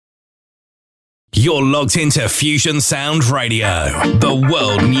You're logged into Fusion Sound Radio, the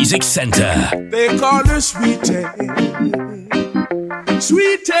World Music Center. They call her Sweety.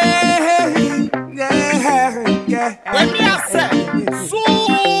 Sweety. Yeah, yeah. When me I say, so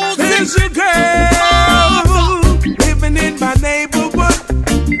there's a girl living in my neighborhood.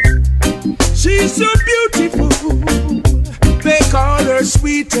 She's so beautiful. They call her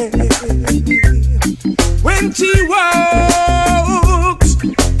Sweety. When she walks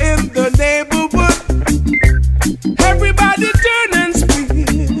in the neighborhood, everybody turn and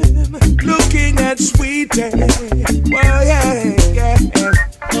spin, looking at Sweety. Well, yeah, yeah.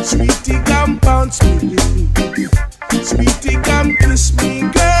 Sweety, come bounce me. Sweety, come kiss me,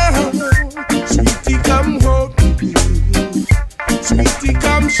 girl. Sweety, come hold me. Sweety,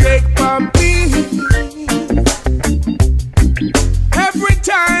 come shake for me. Every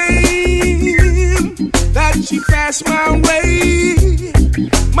time that she pass my way,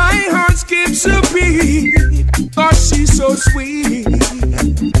 my heart skips a beat, 'cause she's so sweet.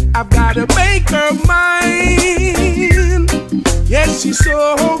 I've gotta make her mine. Yes, she's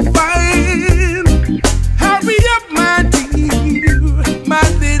so fine. Hurry up, my dear, my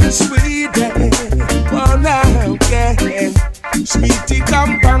little sweetie. Oh, now, yeah. Sweetie,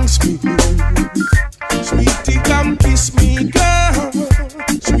 come bounce me. Sweetie, come kiss me, girl.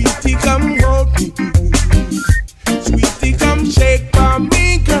 Sweetie, come hold me. Sweetie, come shake for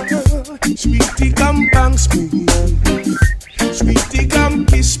me, girl. Sweetie, come bounce me. Sweetie, come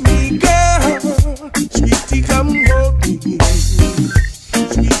kiss me, girl. Sweetie, come hold me.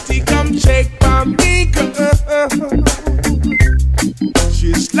 Sweetie, come shake for me, girl.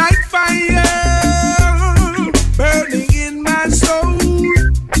 She's like fire burning in my soul.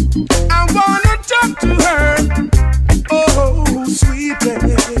 I wanna talk to her. Oh, sweetie,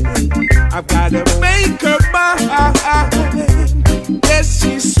 I've gotta make her mine. Yes,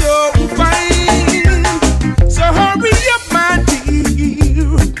 she's so fine. So hurry up, my dear,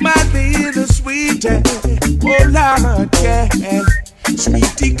 my little sweetie. Oh, Lord, yeah.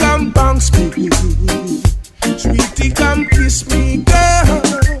 Sweetie, come bounce me. Sweetie, come kiss me, girl.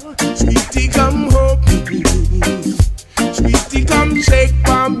 Sweetie, come hold me. Sweetie, come shake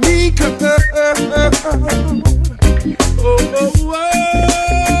for me, girl. Oh, oh, oh,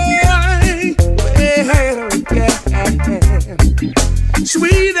 yeah.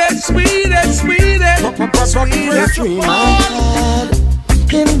 Sweetest, sweetest, sweetest, sweetest dream I had,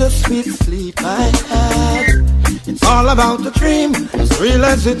 in the sweet sleep I had. It's all about the dream, as real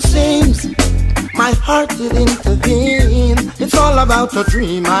as it seems. My heart did intervene. It's all about the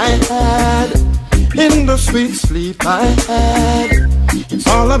dream I had, in the sweet sleep I had. It's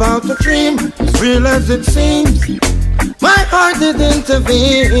all about the dream, as real as it seems. My heart did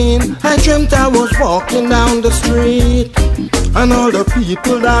intervene. I dreamt I was walking down the street, and all the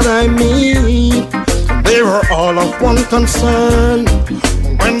people that I meet, they were all of one concern.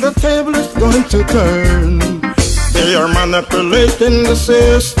 When the table is going to turn, they are manipulating the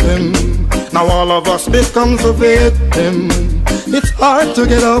system. Now all of us becomes a victim. It's hard to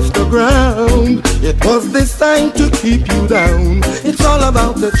get off the ground. It was designed to keep you down. It's all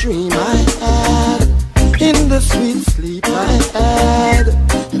about the dream I had, in the sweet sleep I had.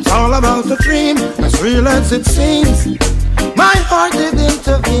 It's all about the dream, as real as it seems. My heart did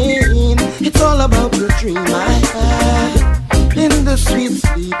intervene. It's all about the dream I had, in the sweet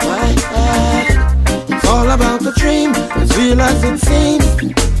sleep I had. It's all about the dream, as real as it seems.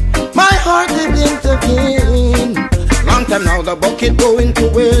 My heart did intervene. Long time now the bucket going to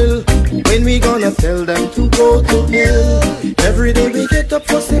well. When we gonna tell them to go to hell? Every day we get up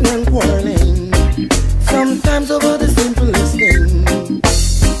fussing and quarreling, sometimes over the simplest thing.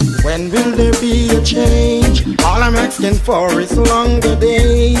 When will there be a change? All I'm asking for is longer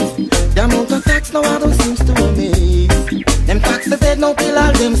days. The amount of facts now I don't seems to amaze. Them facts that dead now till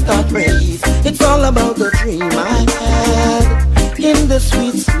all them start raise. It's all about the dream I had, in the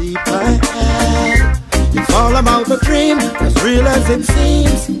sweet sleep I had. It's all about the dream, as real as it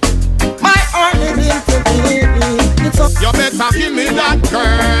seems. My heart is intervening. It's all. You better give me that,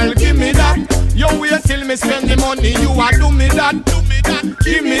 girl, give me that. You wait till me spend the money, you a do me that, do me that.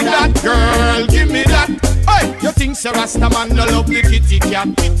 Give me that, girl, give me that. Hey, you think Sir Rastaman no love the kitty cat?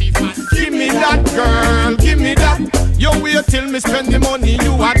 Give me that, girl, give me that. You wait till me spend the money,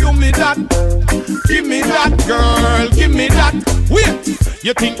 you a do me that. Give me that, girl, give me that. Wait,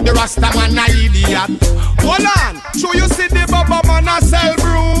 you think the Rastaman a idiot? Hold on, show you see the Baba man a sell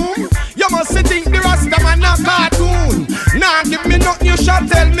broom. You must think the Rastaman a cartoon. Nah, give me nothing, you shall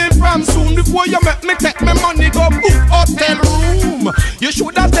tell me from soon. Before you make me take my money, go book hotel room. You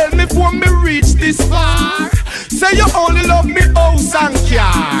should have tell me before me reach this far. Say you only love me house and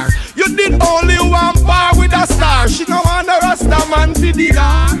car. You did only want idiot.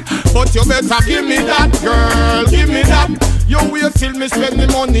 But you better give me that, girl, give me that. You wait till me spend the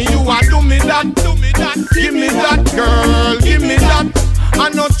money, you a do me that, do me that. Give me that, girl, give me that. I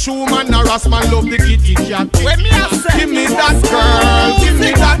not true man, Norris man love the kitty cat. When me a say, give me that, girl, give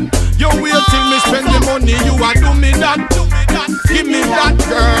me that. You wait till me spend the money, you a do me that, do me that. Give me that,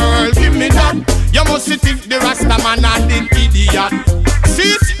 girl, give me that. You must think the Rasta man and the idiot.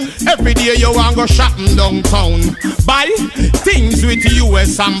 See it? Every day you want go shopping downtown, buy things with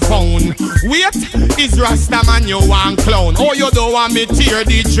US and pound. Wait, is Rasta man you want clown? Oh, you don't want me tear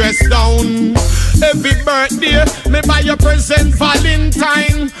the dress down. Every birthday, me buy your present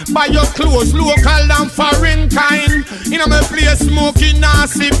Valentine. Buy your clothes, local and foreign kind. In my place smoking and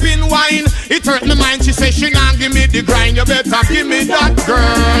sipping wine. It hurt my mind, she say she not give me the grind. You better give me that,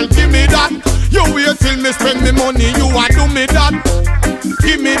 girl, give me that. You wait till me spend me money, you a do me that.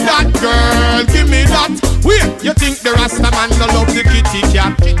 Give me that, girl, give me that. Wait, you think the Rasta man no love the kitty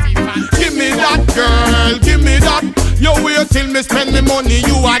cat? Give me that, girl, give me that. You wait till me spend me money,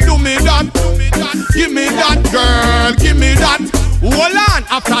 you a do me that. Give me that, girl, give me that. Hold on,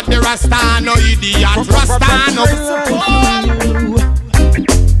 after the Rasta no idiot, Rasta no.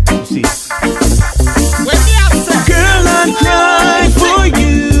 Girl, I'd cry for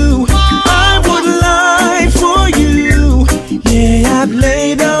you. I would lie for you. Yeah, I'd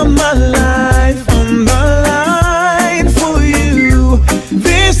lay down my life on the line for you.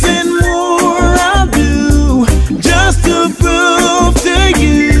 This and more I'll do just to prove to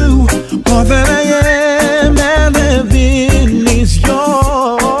you all that I am and have been is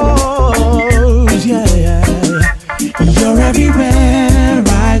yours. Yeah, you're everywhere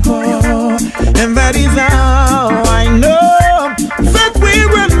I go, and that is how I know that we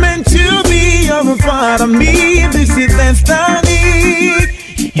were meant to be. You're a part of me, this is destiny.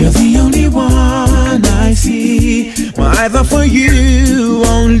 You're the only one I see, my eyes are for you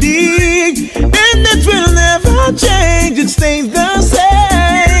only, and it will never change, it stays the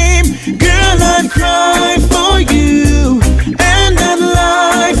same. Girl, I'd cry for you, and I'd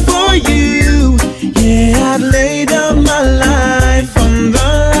lie for you. Yeah, I'd lay down my life on the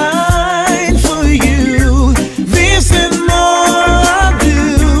line for you. This and more I'll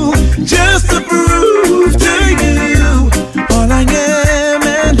do just to prove to you all I am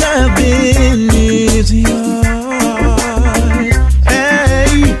and have been is yours.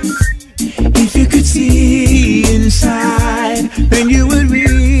 Hey, if you could see inside, then you would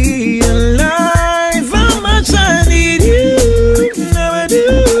realize how much I need you. Never do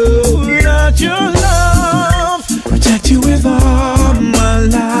without your love. Protect you with all my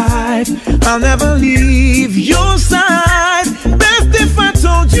life. I'll never leave your side. Best if I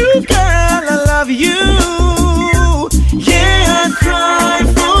told you, girl, I love you. Yeah, I'd cry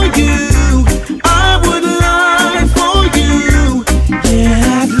for you. I would lie for you.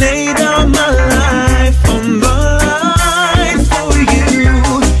 Yeah, I'd lay down my life on the line for you.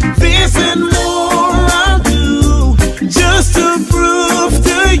 This and more I'll do just to prove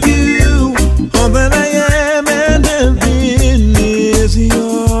to you all that I am and have been is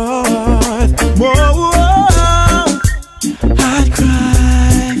yours. Whoa, I'd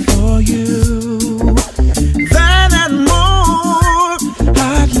cry for you. That and more,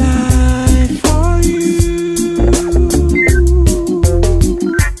 I'd lie for you.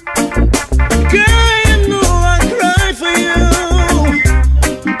 Girl, you know I'd cry for you.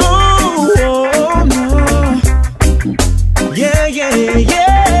 Oh, no. Yeah, yeah,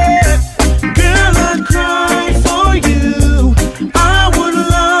 yeah. Girl, I'd cry for you. I would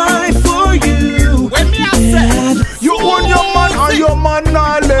lie for you. When me a say, You own your man and your man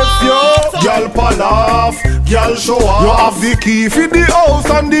not left you. Girl palaf, girl show off. You have the key for the house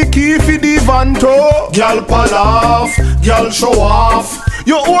and the key for the van too. Girl palaf, girl show off.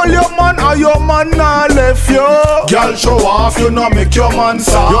 You own your man and your man not left you. Girl show off, you know make your man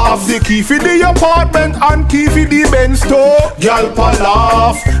sad. You have the key for the apartment and key for the Benz too. Girl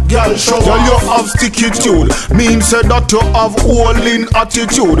palaf, girl show off. Girl you have stickitude, mean say that you have all-in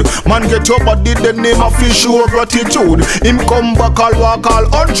attitude. Man get your body the name of his show gratitude. Him come back all walk all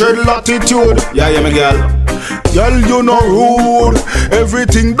 100 latitude. Yeah, my girl. Girl, you know rude.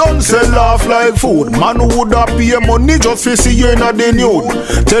 Everything done sell off like food. Man woulda pay money just to see you in a the nude.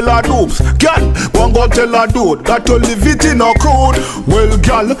 Tell her dupes, girl, one go tell her dude that you live it in a crowd. Well,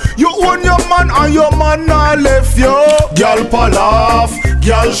 girl, you own your man and your man not left you. Girl, palaf,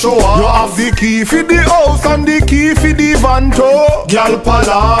 girl, show off. You have the key for the house and the key for the van too. Girl,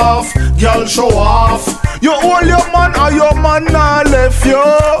 palaf, girl, show off. You own your man and your man not left you.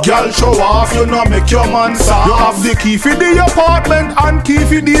 Girl, show off, you know make your man sad. You have the key for the apartment and key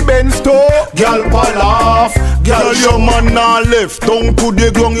for the Benz too. Girl, palaf, Girl, your man nah left. Down to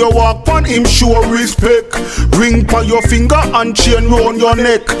the ground you walk on him show respect. Ring pa your finger and chain round your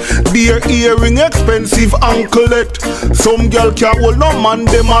neck. Dear earring expensive anklet. Some girl can't hold no man,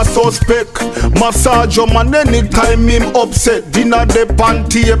 them a suspect. Massage your man anytime him upset. Dinner dep on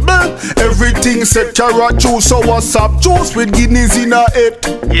table, everything set. Carrot juice, so what's up? Juice with guineas in a head.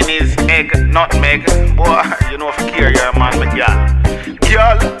 Guineas, egg, nutmeg. Boy, you know if you care your man with girl.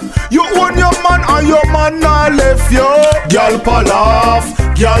 Girl, you own your man and your man nah left you. Girl pal off,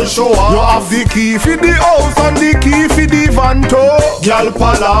 girl show off. You have the key for the house and the key for the van too. Girl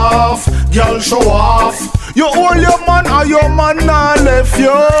pal off, girl show off. You own your man and your man nah left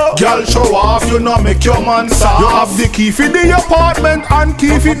you. Girl show off, you know make your man soft. You have the key for the apartment and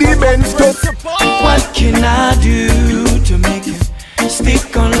key for the Benz too. What can I do to make you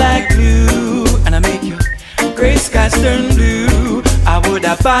stick on like glue? And I make you gray skies turn blue. I would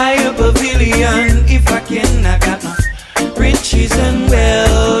have buy a pavilion if I can. I got my riches and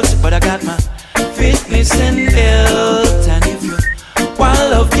wealth, but I got my fitness and health. And if you want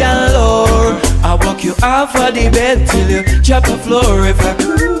love galore, I'll walk you off of the bed till you drop the floor. If I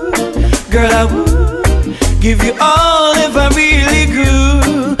could, girl, I would give you all if I really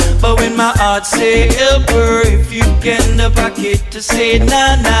could. But when my heart say help her, if you can the pocket to say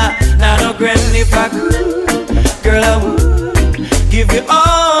nah, nah, nah, no grand. If I could, girl, I would give you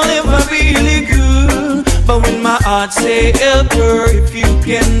all if I really could. But when my heart say help her, if you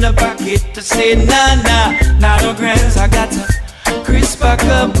can the pocket to say nah, nah, nah, no grands. I got a crisp pack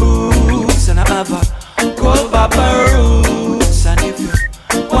of boots and I have a cold papa roots. And if you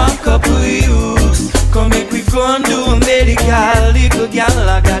want couple use, come make we go and do a medical. Little girl,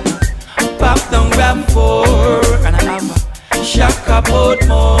 I got a pop down grab 4 and I have a shock about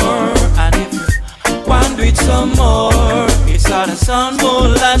more. And if you want do it some more, it's all the sound more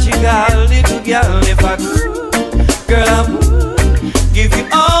logical. Little girl, if I could, girl, I would give you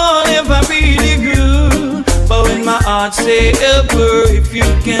all if I really could. But when my heart say help her, if you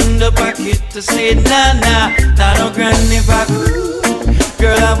can the pocket to say nah, nah, nah, no grand. If I could,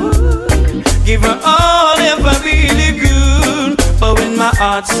 girl, I would give her all if I really could. But when my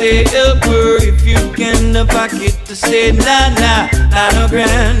heart say help her, if you can the pocket to say nah, nah, nah, no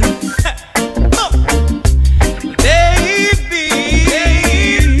grand.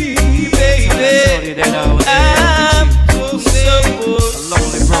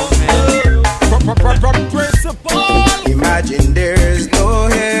 Imagine there's no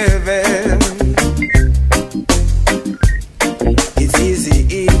heaven. It's easy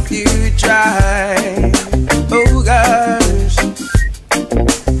if you try. Oh gosh,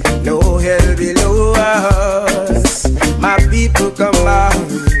 no hell below us. My people come out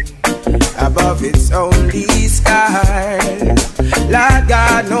above its only sky. Lord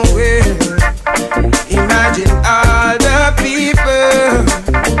God, nowhere. Imagine all the people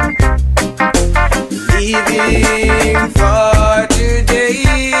living for today.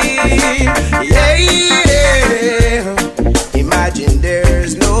 Yeah, yeah. Imagine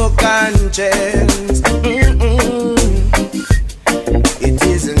there's no conscience. It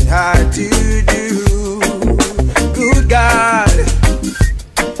isn't hard to do. Good God,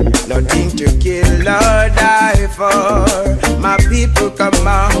 nothing to kill or die for. My people come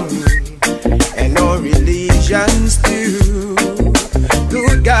out and no religions too.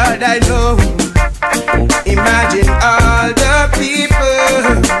 Good God, I know. Imagine all the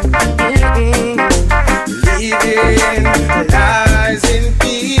people living lives in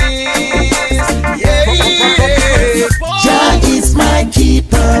peace. Yeah, yeah. Jah is my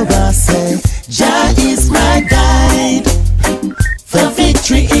keeper, I say. Jah is my guide. The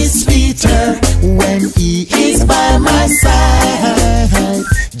victory is sweeter when He is by my side.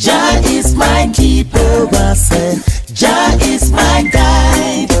 Jah is my keeper, I say. Jah is my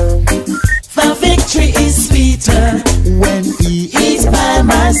guide. The victory is sweeter when He is by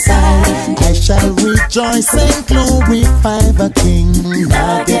my side. I shall rejoice and glorify the King.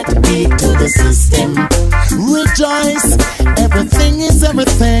 Now get beat to the system. Rejoice, everything is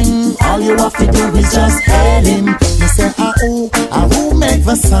everything. All you have to do is just hail Him. You say, who make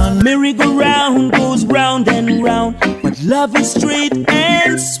the sun? Merry-go-round goes round and round, but love is straight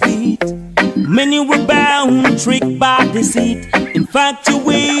and sweet. Many were bound, tricked by deceit,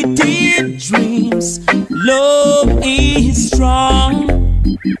 infatuated dreams. Love is strong,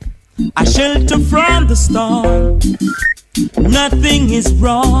 a shelter from the storm. Nothing is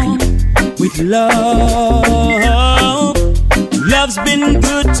wrong with love. Love's been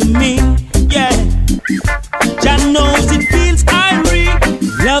good to me, yeah. Jah knows it feels irate.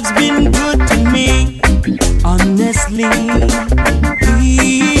 Love's been good to me, honestly.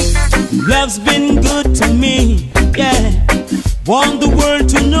 Love's been good to me. Want the world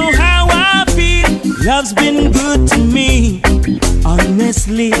to know how I feel. Love's been good to me,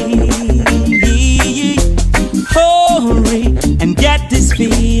 honestly. Hurry and get this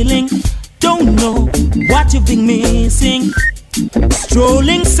feeling. Don't know what you've been missing.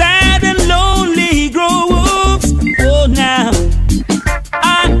 Strolling sad and lonely groves. Oh, now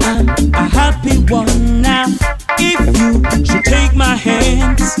I am a happy one now. If you should take my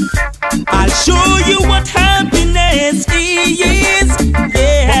hands, I'll show you what happiness is.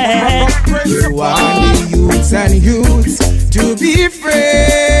 Yeah. You want the youths and youths to be friends.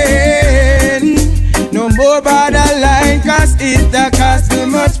 No more bother line, cause it da cause too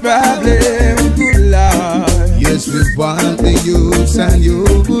much problem. Good Lord. Yes, we want the youths and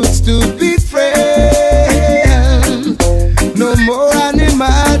youths to be friends. No more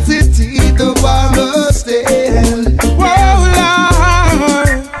animosity, the war must end. Whoa, Lord,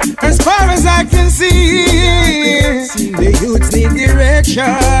 as far as I can see, the youths need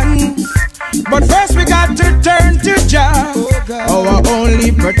direction. But first we got to turn to Jah, our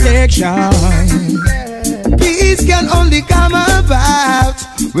only protection. Peace can only come about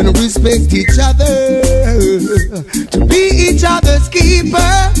when we respect each other, to be each other's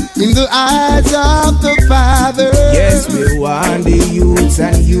keeper in the eyes of the Father. Yes, we want the youths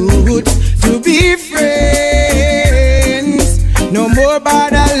and youths to be friends. No more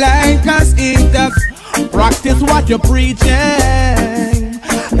bother line, cause it's the practice what you're preaching.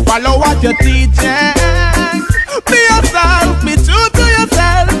 Follow what you're teaching. Be yourself, be true to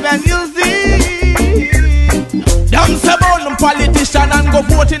yourself, and you'll see. Them say about them politician and go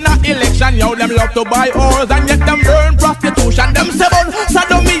vote in a election. Yo, them love to buy oils and yet them burn prostitution. Them say about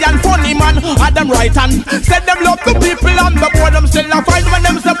sodomy and funny man are them right hand. Said them love the people on the board. Them still a fight when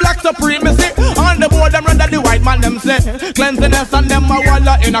them say black supremacy. On the board them run the white man. Them say cleanliness and them a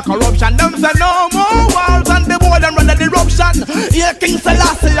walla in a corruption. Them say no more wars on the board them run the eruption. Here King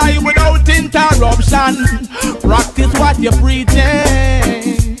Selassie without interruption. Practice what you're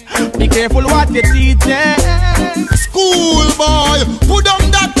preaching. Be careful what you're teaching. School boy, put on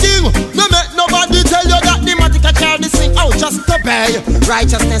that thing. No make nobody tell you that the matic a child is sing. Oh, just obey.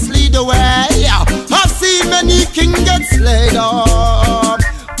 Righteousness lead the way. I've seen many kings get slayed up.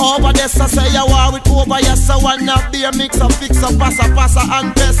 Over there, so say you war with over yes, so one up beer mix up, fix up, passa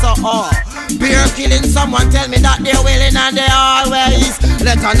and pesa. Beer killing someone, tell me that they're willing and they always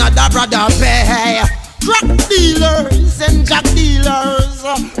let another brother pay. Drug dealers and jack dealers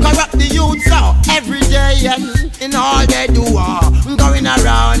corrupt the youths every day and in all they do going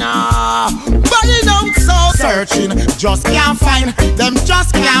around buying out so searching, just can't find them,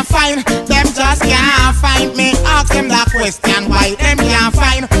 just can't find them, just can't find me. Ask them that question, why them can't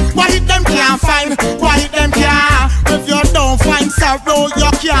find, why them can't find, why them can't. If you don't find sorrow, you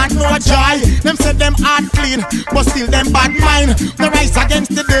can't know joy. Them say them heart clean, but still them bad mind. The rise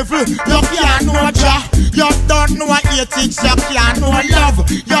against the devil, you can't know joy. You don't know ethics, you can't know love.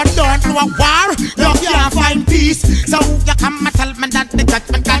 You don't know war, you can't find peace. So you come and tell me that the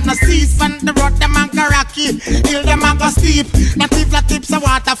judgment cannot cease. When the road them and go rocky, hill them and go steep. Not if the tips of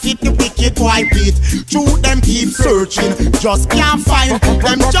water fit the wicked boy beat. Through them keep searching, just can't find.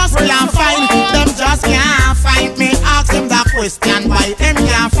 Them just can't find, them just can't find me. Ask them that question, why them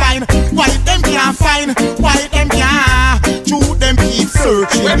can't find, why them can't find, why them can't. Through them keep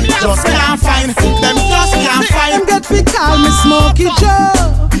searching, just can't find, them just can't find. Them get fi call me Smokey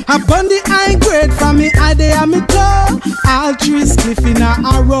Joe. I burn the high grade from me eye they a me toe. All trees cliff in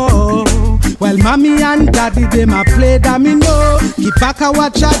a row. Well, mommy and daddy them a play that me know. Keep back a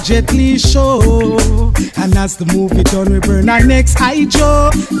watch a Jet Li show. And as the movie done we burn our next eye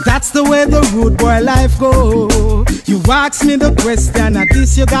Joe. That's the way the rude boy life go. You ask me the question and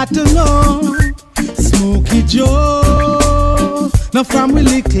this you got to know. Smokey Joe, now from we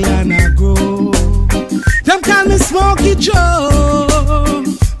little and I grow. Them call me Smokey Joe.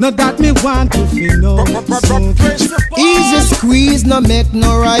 Now that me want to feel no easy squeeze, no make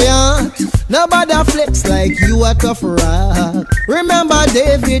no riot. Nobody flex like you a tough rock. Remember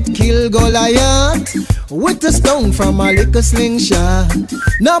David kill Goliath with a stone from a little slingshot.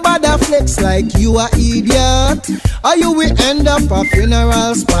 Nobody flex like you a idiot, or you will end up a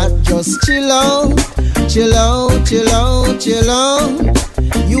funeral spot. Just chill out, chill out, chill out, chill out.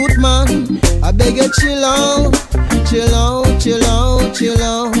 Youth man, I beg you chill out, chill out, chill out, chill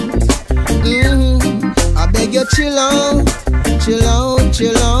out. I beg you chill out, chill out,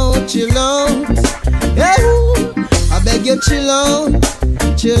 chill out, chill out. Yeah, I beg you chill out,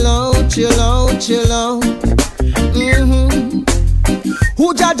 chill out, chill out, chill out.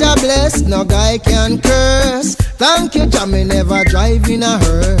 Who Jaja bless, no guy can curse. Thank you, Jah, me never drive in a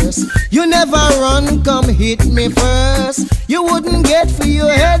hearse. You never run, come hit me first. you wouldn't get for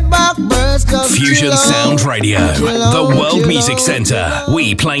your head back burst. Just Fusion Sound Radio, chill the out, World chill Music out, Centre.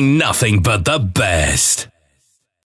 We play nothing but the best.